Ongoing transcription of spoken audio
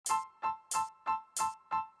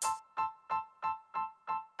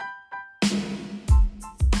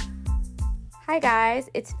Hi guys,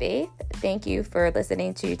 it's Faith. Thank you for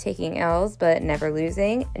listening to Taking L's But Never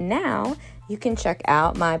Losing. Now you can check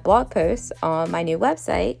out my blog posts on my new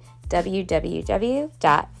website,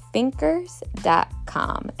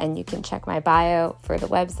 www.thinkers.com, and you can check my bio for the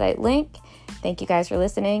website link. Thank you guys for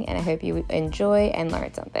listening, and I hope you enjoy and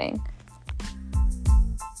learn something.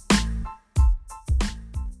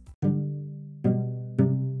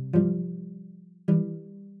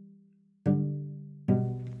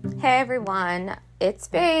 Hey everyone, it's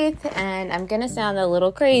Faith, and I'm gonna sound a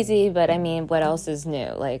little crazy, but I mean, what else is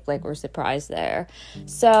new? Like we're surprised there.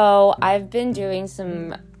 So I've been doing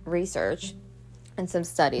some research and some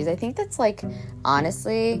studies. I think that's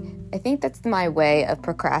honestly, I think that's my way of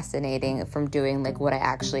procrastinating from doing what I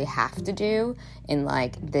actually have to do in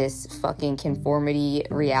this fucking conformity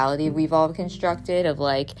reality we've all constructed of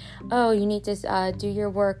oh, you need to do your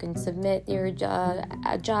work and submit your job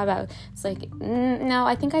out. It's no,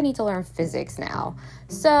 I think I need to learn physics now.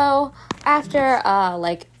 So after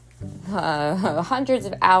hundreds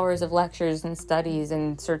of hours of lectures and studies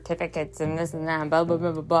and certificates and this and that, blah, blah,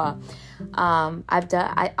 blah, blah, blah. I've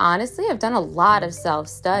done a lot of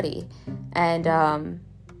self-study, and I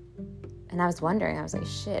was wondering, I was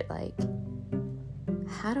shit,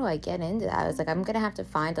 how do I get into that? I was I'm gonna have to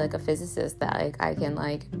find a physicist that I can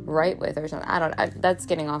write with or something. That's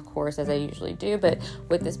getting off course as I usually do, but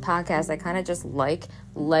with this podcast, I kind of just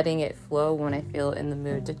letting it flow when I feel in the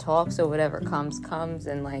mood to talk. So whatever comes,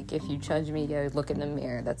 and if you judge me, go look in the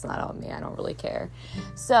mirror. That's not on me. I don't really care.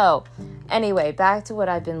 So anyway, back to what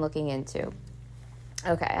I've been looking into.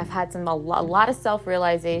 Okay, I've had a lot of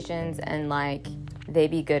self-realizations, and they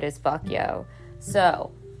be good as fuck, yo.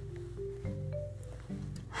 So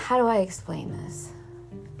how do I explain this?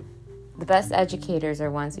 The best educators are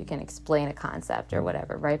ones who can explain a concept or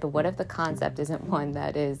whatever, right? But what if the concept isn't one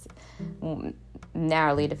that is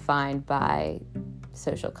narrowly defined by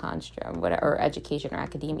social construct, or education or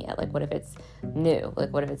academia? What if it's new?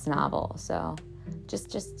 What if it's novel? So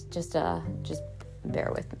just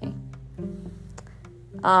bear with me.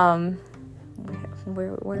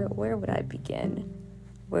 Where would I begin?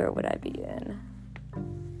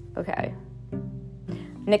 Okay.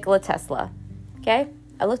 Nikola Tesla. Okay?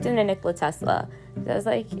 I looked into Nikola Tesla. I was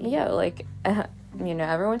everyone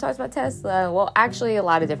talks about Tesla. Well, actually, a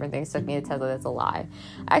lot of different things took me to Tesla. That's a lie.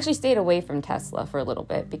 I actually stayed away from Tesla for a little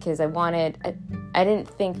bit because I didn't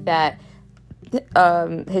think that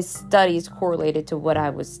his studies correlated to what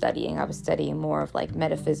I was studying. I was studying more of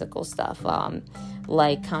metaphysical stuff,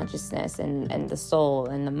 like consciousness and the soul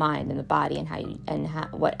and the mind and the body and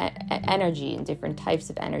what energy and different types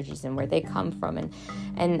of energies and where they come from, and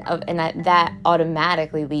that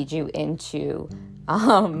automatically leads you into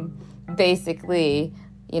basically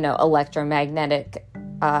electromagnetic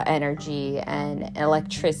energy and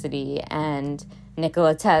electricity and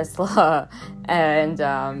Nikola Tesla and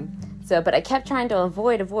but I kept trying to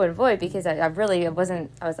avoid because I was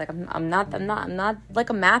I'm not a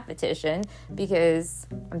mathematician, because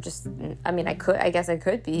I guess I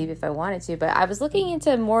could be if I wanted to, but I was looking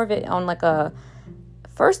into more of it on at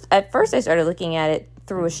first I started looking at it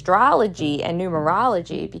through astrology and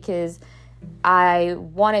numerology, because I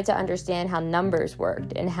wanted to understand how numbers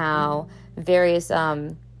worked and how various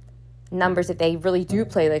numbers, if they really do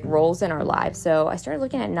play roles in our lives. So I started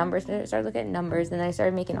looking at numbers, and then I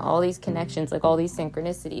started making all these connections, all these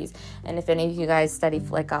synchronicities. And if any of you guys study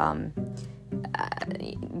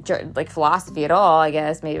philosophy at all, I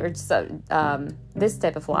guess maybe, or just this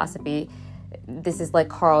type of philosophy, this is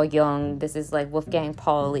Carl Jung, this is Wolfgang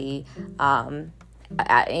Pauli, Albert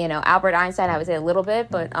Einstein, I would say a little bit,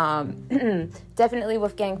 but definitely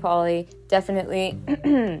Wolfgang Pauli, definitely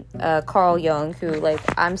Carl Jung, who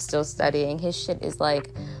I'm still studying. His shit is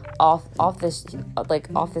off this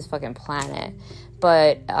fucking planet.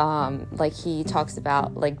 But he talks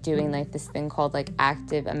about doing this thing called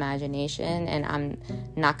active imagination, and I'm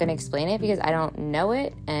not gonna explain it because I don't know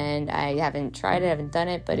it and I haven't tried it, I haven't done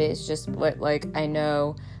it, but it's just what I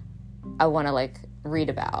know I want to read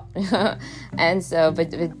about. And so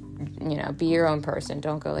but be your own person.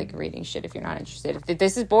 Don't go reading shit if you're not interested. If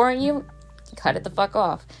this is boring you, cut it the fuck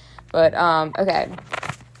off. But okay,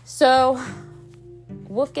 so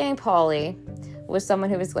Wolfgang Pauli was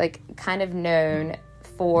someone who was kind of known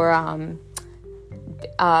for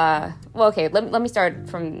let me start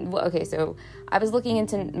from so I was looking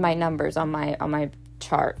into my numbers on my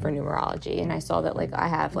chart for numerology, and I saw that I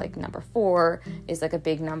have number 4 is a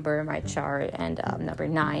big number in my chart, and number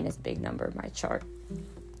 9 is a big number in my chart,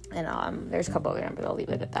 and there's a couple other numbers, I'll leave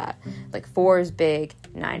it at that. 4 is big,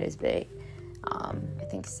 9 is big. I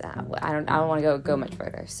think so. I don't want to go much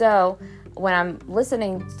further. So when I'm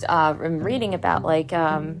listening and reading about like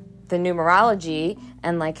the numerology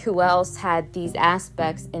and like who else had these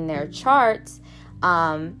aspects in their charts,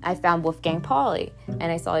 I found Wolfgang Pauli, and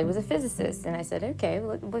I saw he was a physicist, and I said, okay,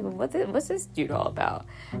 what's this dude all about?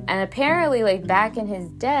 And apparently, like, back in his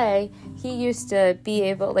day, he used to be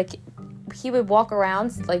able, like, he would walk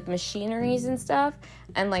around, like, machineries and stuff,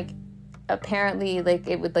 and, like, apparently, like,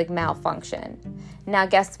 it would, like, malfunction. Now,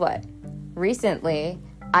 guess what? Recently,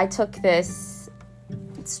 I took this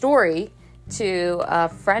story to a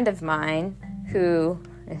friend of mine who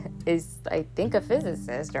is, I think, a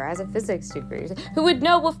physicist or has a physics degree, who would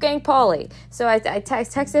know Wolfgang Pauli. So I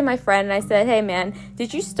texted my friend and I said, hey man,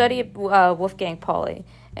 did you study Wolfgang Pauli?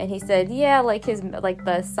 And he said, yeah, like his, like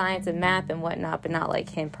the science and math and whatnot, but not like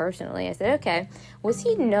him personally. I said, okay, was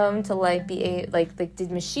he known to like be like did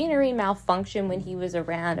machinery malfunction when he was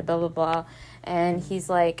around, blah blah blah? And he's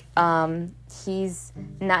like, he's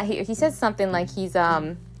not. He said something like he's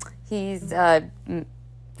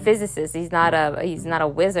physicist. He's not a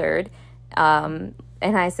wizard. And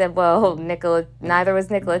I said, well, neither was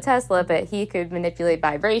Nikola Tesla, but he could manipulate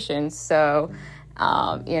vibrations. So,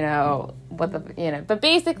 but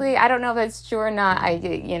basically, I don't know if that's true or not.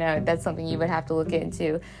 That's something you would have to look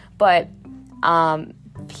into. But, I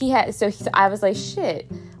was like,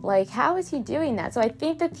 shit, like, how is he doing that? So I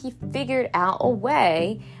think that he figured out a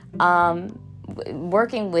way,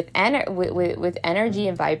 working with energy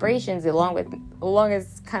and vibrations along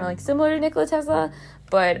as kind of like similar to Nikola Tesla,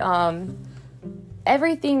 but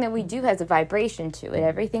everything that we do has a vibration to it.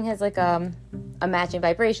 Everything has like a matching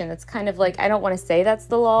vibration. That's kind of like, I don't want to say that's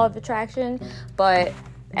the law of attraction, but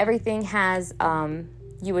everything has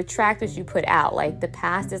you attract what you put out. Like the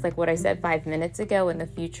past is like what I said 5 minutes ago, and the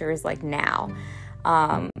future is like now.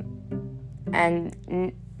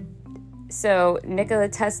 So Nikola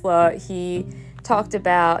Tesla, he talked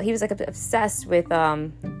about, he was like obsessed with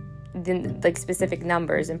like specific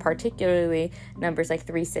numbers, and particularly numbers like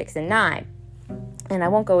 3, 6, and 9. And I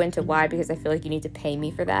won't go into why, because I feel like you need to pay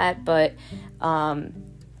me for that. But I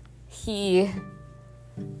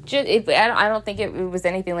don't think it was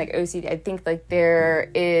anything like OCD. I think like there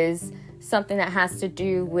is something that has to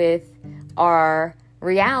do with our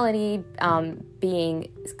reality being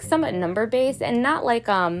somewhat number based, and not like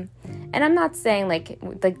and I'm not saying like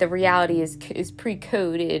the reality is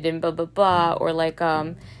pre-coded and blah blah blah, or like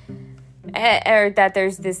or that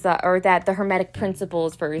there's this or that the Hermetic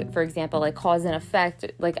principles, for example, like cause and effect.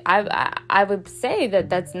 Like I would say that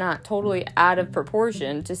that's not totally out of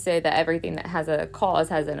proportion to say that everything that has a cause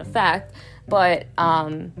has an effect, but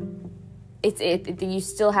you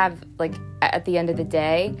still have, like, at the end of the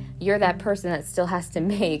day, you're that person that still has to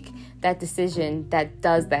make that decision that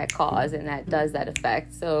does that cause and that does that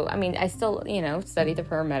effect. So, I mean, I still, study the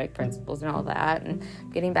Hermetic principles and all that, and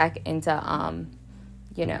getting back into,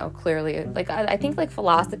 clearly, like, I think, like,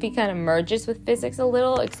 philosophy kind of merges with physics a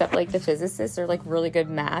little, except, like, the physicists are, like, really good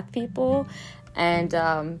math people, and,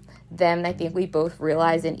 then I think we both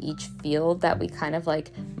realize in each field that we kind of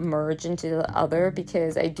like merge into the other,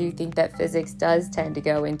 because I do think that physics does tend to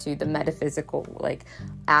go into the metaphysical like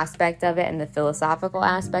aspect of it and the philosophical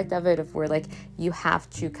aspect of it, of where like you have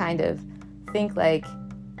to kind of think like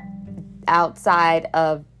outside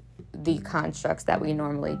of the constructs that we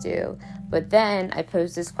normally do. But then I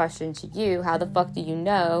pose this question to you: how the fuck do you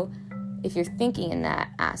know if you're thinking in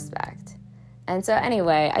that aspect? And so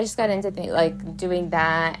anyway, I just got into doing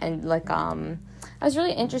that, and like I was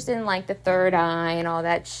really interested in like the third eye and all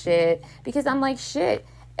that shit, because I'm like, shit,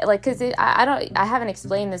 like, because I haven't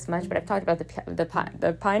explained this much, but I've talked about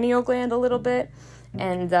the pineal gland a little bit,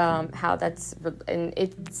 and how that's, and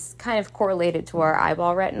it's kind of correlated to our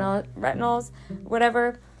eyeball retinals,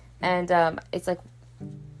 whatever, and it's like,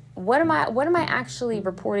 what am I actually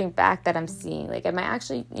reporting back that I'm seeing? Like, am I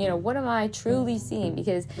actually, what am I truly seeing?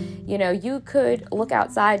 Because, you could look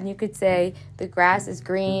outside and you could say the grass is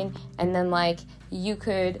green, and then like you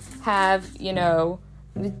could have,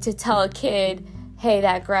 to tell a kid, hey,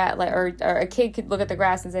 that grass, like, or a kid could look at the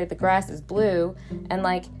grass and say the grass is blue, and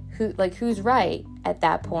like who's right at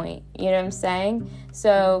that point? You know what I'm saying?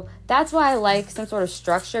 So that's why I like some sort of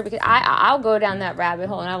structure, because I'll go down that rabbit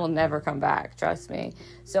hole and I will never come back, trust me.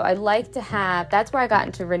 So I like to have, that's where I got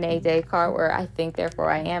into Rene Descartes, where I think,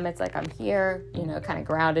 therefore I am. It's like I'm here, kind of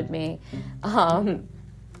grounded me.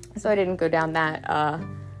 So I didn't go down that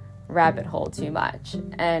rabbit hole too much.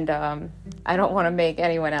 And I don't want to make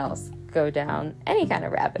anyone else go down any kind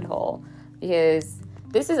of rabbit hole, because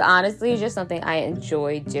this is honestly just something I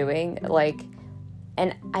enjoy doing, like,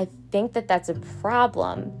 and I think that that's a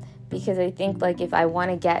problem, because I think, like, if I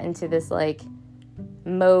want to get into this, like,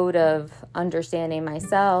 mode of understanding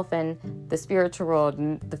myself and the spiritual world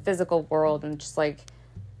and the physical world and just like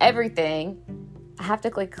everything. I have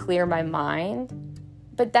to like clear my mind.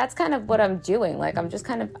 But that's kind of what I'm doing. Like I'm just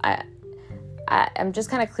kind of I'm just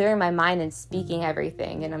kind of clearing my mind and speaking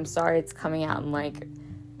everything. And I'm sorry it's coming out in like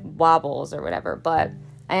wobbles or whatever. But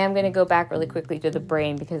I am going to go back really quickly to the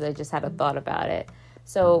brain because I just had a thought about it.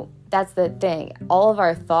 So that's the thing. All of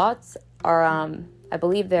our thoughts are, I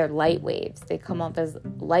believe they're light waves. They come up as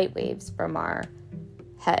light waves from our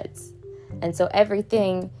heads. And so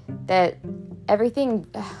everything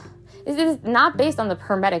is not based on the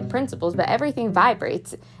Hermetic principles, but everything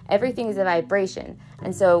vibrates. Everything is a vibration.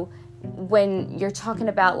 And so when you're talking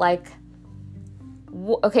about like,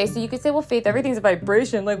 okay, so you could say, well, Faith, everything's a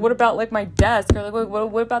vibration. Like, what about like my desk? Or like,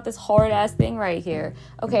 what about this hard ass thing right here?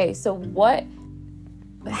 Okay, so what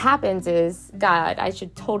happens is, God, I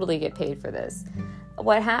should totally get paid for this.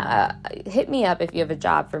 Hit me up if you have a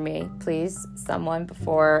job for me, please, someone,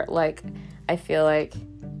 before like I feel like,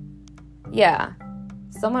 yeah,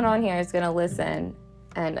 someone on here is gonna listen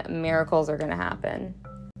and miracles are gonna happen,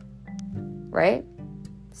 right?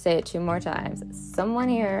 Say it 2 more times. Someone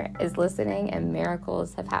here is listening and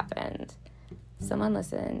miracles have happened. Someone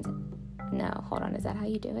listened. No, hold on. Is that how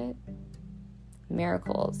you do it?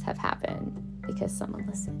 Miracles have happened because someone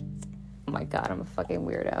listened. Oh my God, I'm a fucking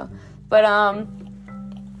weirdo. But,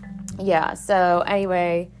 yeah, so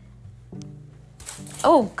anyway.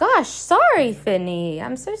 Oh gosh, sorry, Finny.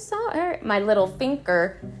 I'm so sorry. My little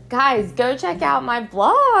thinker. Guys, go check out my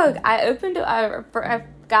blog. I opened it. I've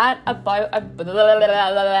got a bio.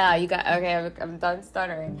 You got okay. I'm done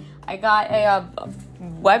stuttering. I got a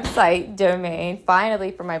website domain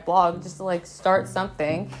finally for my blog, just to like start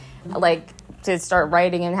something, like to start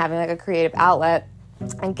writing and having like a creative outlet.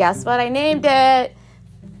 And guess what? I named it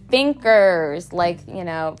Thinkers. Like, you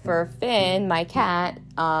know, for Finn, my cat.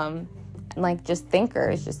 Like just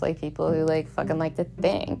thinkers, just like people who like fucking like to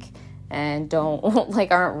think and don't like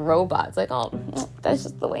aren't robots. Like, oh, that's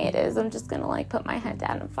just the way it is. I'm just gonna like put my head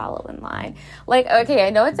down and follow in line. Like, okay,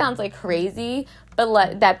 I know it sounds like crazy,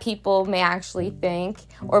 but that people may actually think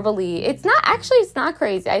or believe. It's not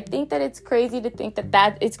crazy. I think that it's crazy to think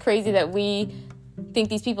that it's crazy that we think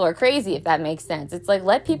these people are crazy, if that makes sense. It's like,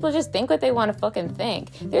 let people just think what they want to fucking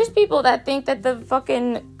think. There's people that think that the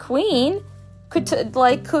fucking queen could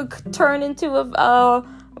turn into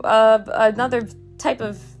another type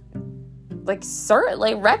of like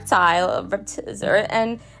reptile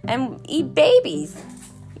and eat babies,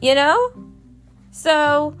 you know.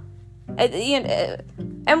 So,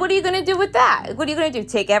 and what are you gonna do with that? What are you gonna do?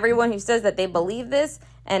 Take everyone who says that they believe this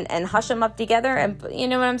and hush them up together, and you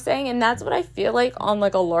know what I'm saying? And that's what I feel like on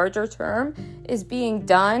like a larger term is being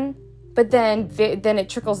done. But then it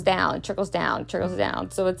trickles down.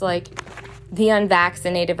 So it's like the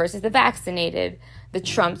unvaccinated versus the vaccinated, the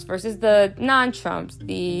Trumps versus the non-Trumps,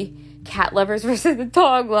 the cat lovers versus the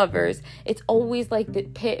dog lovers. It's always like the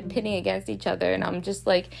pitting against each other. And I'm just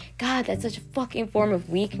like, God, that's such a fucking form of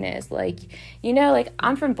weakness. Like, you know, like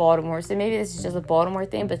I'm from Baltimore, so maybe this is just a Baltimore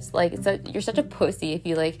thing, but it's like, you're such a pussy if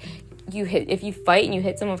you like, if you fight and you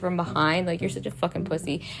hit someone from behind, like you're such a fucking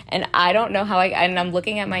pussy. And I don't know how and I'm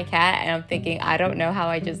looking at my cat and I'm thinking, I don't know how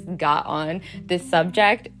I just got on this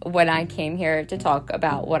subject when I came here to talk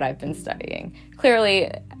about what I've been studying.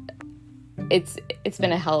 Clearly, it's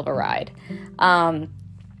been a hell of a ride. I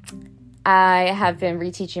have been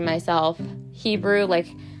reteaching myself Hebrew, like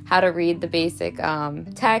how to read the basic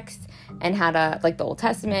text, and how to, like, the Old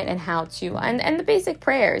Testament, and how to, and the basic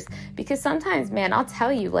prayers. Because sometimes, man, I'll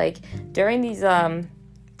tell you, like, during these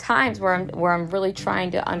times where I'm really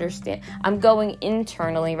trying to understand, I'm going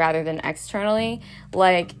internally rather than externally,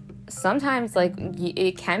 like, sometimes, like,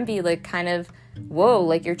 it can be, like, kind of, whoa,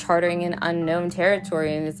 like, you're charting an unknown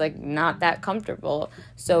territory, and it's, like, not that comfortable.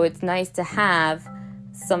 So it's nice to have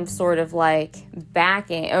some sort of, like,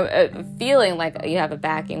 backing, feeling like you have a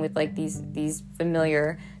backing with, like, these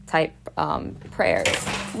familiar type prayers.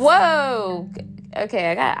 Whoa!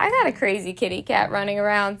 Okay, I got a crazy kitty cat running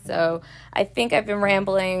around, so I think I've been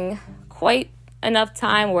rambling quite enough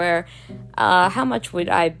time where how much would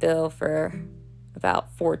I bill for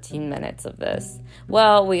about 14 minutes of this?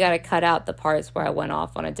 Well, we got to cut out the parts where I went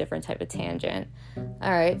off on a different type of tangent.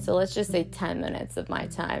 All right, so let's just say 10 minutes of my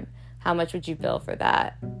time. How much would you bill for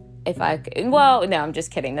that? Well, no, I'm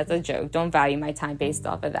just kidding. That's a joke. Don't value my time based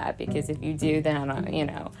off of that, because if you do, then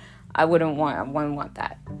I wouldn't want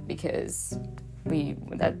that, because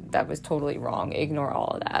that was totally wrong. Ignore all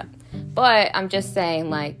of that. But I'm just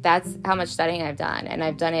saying, like, that's how much studying I've done, and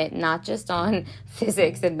I've done it not just on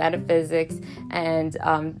physics and metaphysics and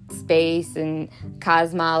space and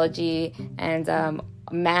cosmology and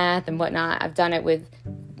math and whatnot. I've done it with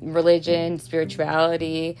religion,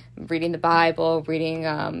 spirituality, reading the Bible, reading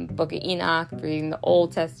Book of Enoch, reading the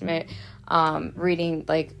Old Testament, reading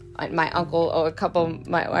like my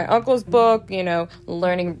uncle's book, you know,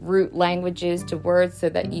 learning root languages to words so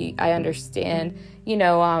that I understand, you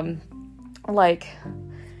know, like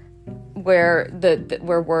where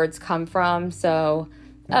where words come from. So,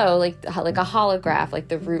 like a holograph, like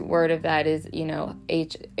the root word of that is, you know,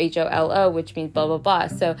 HOLO, which means blah, blah, blah.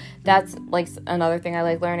 So that's like another thing I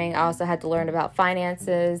like learning. I also had to learn about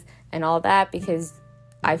finances and all that because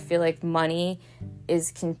I feel like money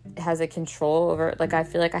has a control over, like, I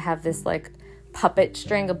feel like I have this like puppet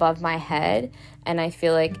string above my head, and I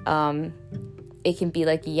feel like it can be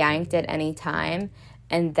like yanked at any time,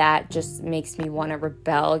 and that just makes me want to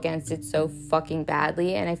rebel against it so fucking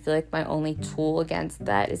badly. And I feel like my only tool against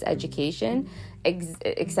that is education,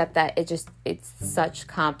 except that it's such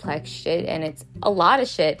complex shit, and it's a lot of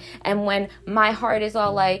shit. And when my heart is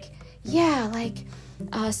all like, yeah, like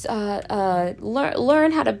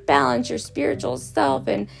learn how to balance your spiritual self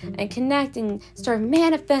and connect and start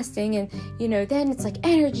manifesting, and you know, then it's like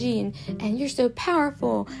energy and you're so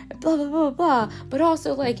powerful, blah blah blah blah. But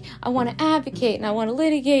also, like, I want to advocate and I want to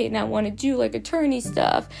litigate and I want to do like attorney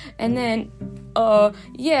stuff, and then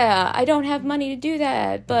yeah, I don't have money to do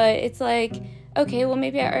that. But it's like, okay, well,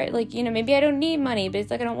 maybe maybe I don't need money, but it's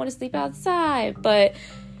like I don't want to sleep outside, but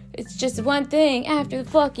it's just one thing after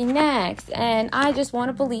the fucking next. And I just want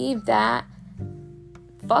to believe that,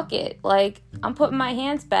 fuck it, like, I'm putting my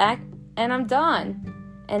hands back and I'm done.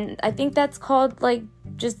 And I think that's called, like,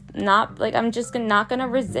 just not, like, I'm just not gonna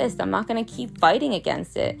resist. I'm not gonna keep fighting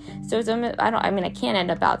against it. So I can't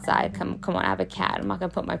end up outside. Come on, I have a cat. I'm not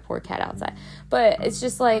gonna put my poor cat outside. But it's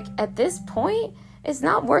just like, at this point, it's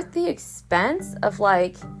not worth the expense of,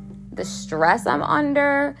 like, the stress I'm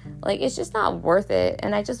under. Like, it's just not worth it.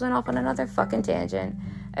 And I just went off on another fucking tangent.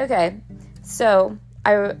 Okay, so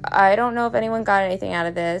I don't know if anyone got anything out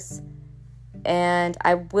of this, and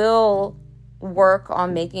I will work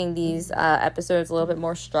on making these episodes a little bit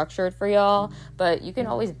more structured for y'all, but you can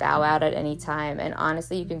always bow out at any time. And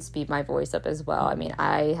honestly, you can speed my voice up as well. I mean,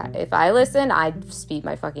 if I listen, I'd speed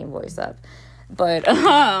my fucking voice up. But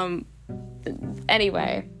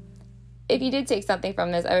anyway, if you did take something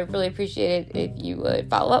from this, I would really appreciate it if you would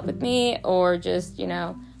follow up with me or just, you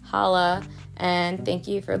know, holla. And thank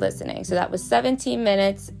you for listening. So that was 17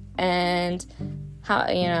 minutes, and how,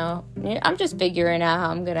 you know, I'm just figuring out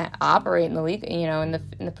how I'm gonna operate in the legal, you know, in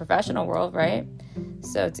the professional world, right?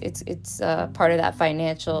 So it's part of that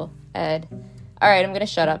financial ed. All right, I'm gonna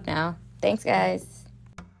shut up now. Thanks, guys.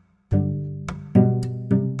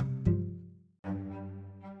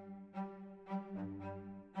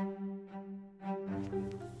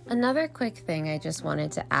 Another quick thing I just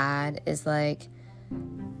wanted to add is, like,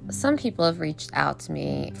 some people have reached out to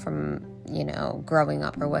me from, you know, growing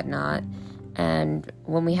up or whatnot, and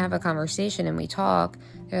when we have a conversation and we talk,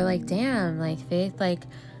 they're like, damn, like, Faith, like,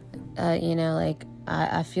 you know, like,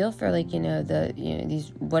 I feel for, like, you know,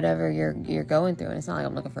 these, whatever you're going through. And it's not like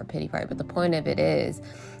I'm looking for a pity party, but the point of it is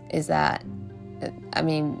that, I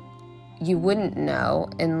mean, you wouldn't know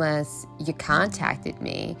unless you contacted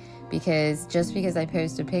me, because just because I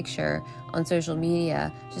post a picture on social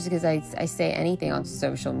media, just because I say anything on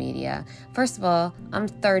social media, first of all, I'm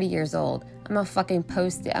 30 years old. I'm not fucking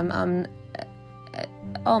posting.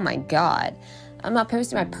 Oh my God. I'm not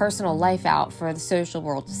posting my personal life out for the social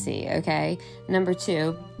world to see, okay? Number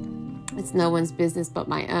 2, it's no one's business but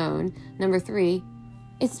my own. Number 3,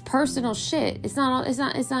 it's personal shit. It's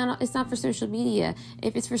not for social media.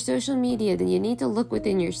 If it's for social media, then you need to look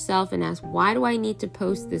within yourself and ask, why do I need to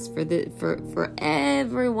post this for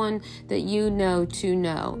everyone that you know to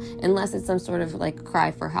know? Unless it's some sort of, like,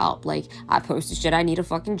 cry for help. Like, I posted shit, I need a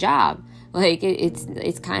fucking job. Like,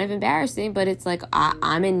 it's kind of embarrassing, but it's like,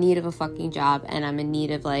 I'm in need of a fucking job, and I'm in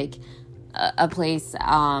need of, like, a place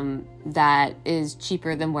that is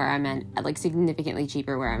cheaper than where I'm at, like, significantly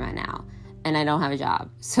cheaper where I'm at now. And I don't have a job.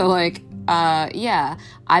 So, like, yeah,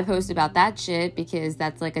 I post about that shit because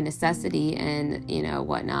that's, like, a necessity and, you know,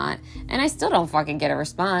 whatnot. And I still don't fucking get a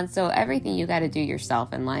response. So everything you got to do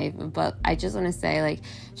yourself in life. But I just want to say, like,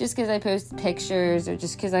 just because I post pictures, or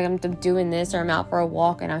just because I'm doing this, or I'm out for a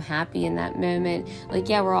walk and I'm happy in that moment. Like,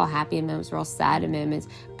 yeah, we're all happy in moments. We're all sad in moments.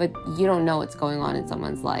 But you don't know what's going on in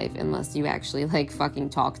someone's life unless you actually, like, fucking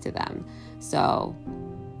talk to them. So,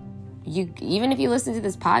 even if you listen to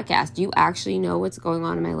this podcast, do you actually know what's going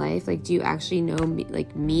on in my life? Like, do you actually know me,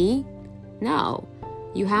 like, me? No.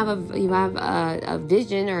 You have a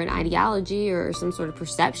vision or an ideology or some sort of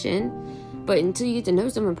perception, But until you get to know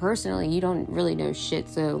someone personally, you don't really know shit.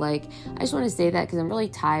 So, like, I just want to say that because I'm really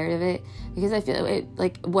tired of it. Because I feel it,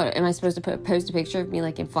 like, what, am I supposed to post a picture of me,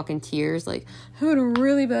 like, in fucking tears? Like, I had a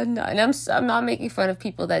really bad night. And I'm not making fun of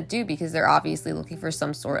people that do, because they're obviously looking for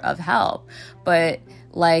some sort of help. But,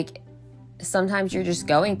 like, sometimes you're just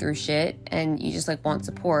going through shit and you just, like, want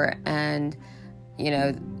support. And, you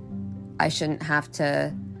know, I shouldn't have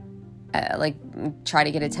to like try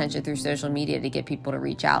to get attention through social media to get people to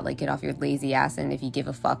reach out. Like, get off your lazy ass, and if you give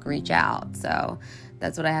a fuck, reach out. So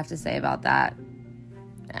that's what I have to say about that.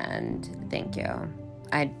 And thank you.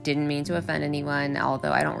 I didn't mean to offend anyone,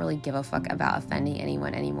 although I don't really give a fuck about offending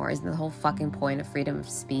anyone anymore. Isn't the whole fucking point of freedom of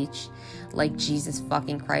speech? Like, Jesus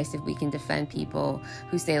fucking Christ, if we can defend people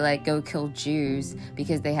who say, like, go kill Jews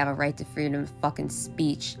because they have a right to freedom of fucking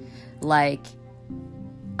speech, like,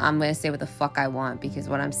 I'm going to say what the fuck I want, because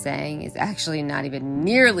what I'm saying is actually not even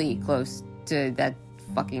nearly close to that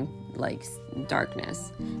fucking, like,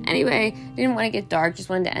 darkness. Anyway, didn't want to get dark, just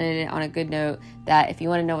wanted to end it on a good note that if you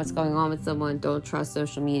want to know what's going on with someone, don't trust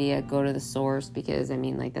social media, go to the source, because, I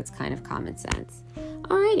mean, like, that's kind of common sense.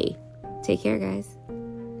 Alrighty. Take care, guys.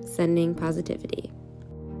 Sending positivity.